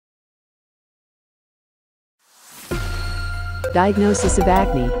Diagnosis of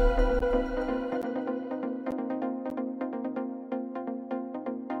acne.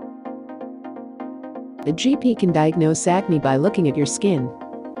 A GP can diagnose acne by looking at your skin.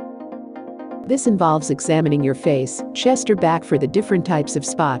 This involves examining your face, chest or back for the different types of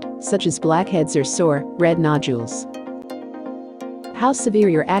spot, such as blackheads or sore, red nodules. How severe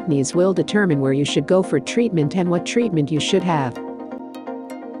your acne is will determine where you should go for treatment and what treatment you should have.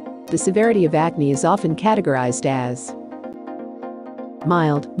 The severity of acne is often categorized as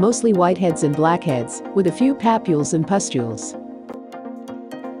mild, mostly whiteheads and blackheads, with a few papules and pustules.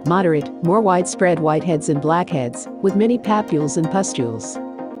 Moderate, more widespread whiteheads and blackheads, with many papules and pustules.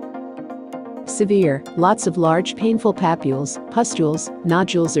 Severe, lots of large painful papules, pustules,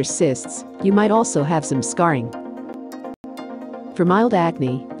 nodules or cysts. You might also have some scarring. For mild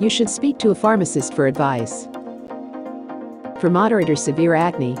acne, you should speak to a pharmacist for advice. For moderate or severe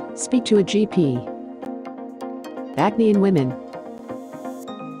acne, speak to a GP. Acne in women.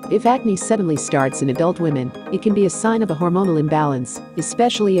 If acne suddenly starts in adult women, it can be a sign of a hormonal imbalance,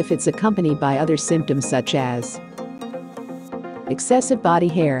 especially if it's accompanied by other symptoms such as excessive body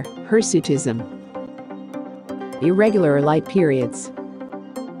hair, hirsutism, irregular or light periods.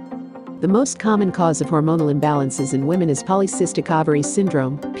 The most common cause of hormonal imbalances in women is polycystic ovary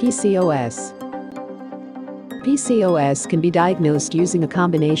syndrome, PCOS. PCOS can be diagnosed using a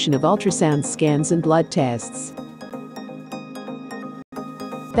combination of ultrasound scans and blood tests.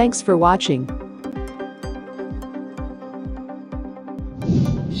 Thanks for watching.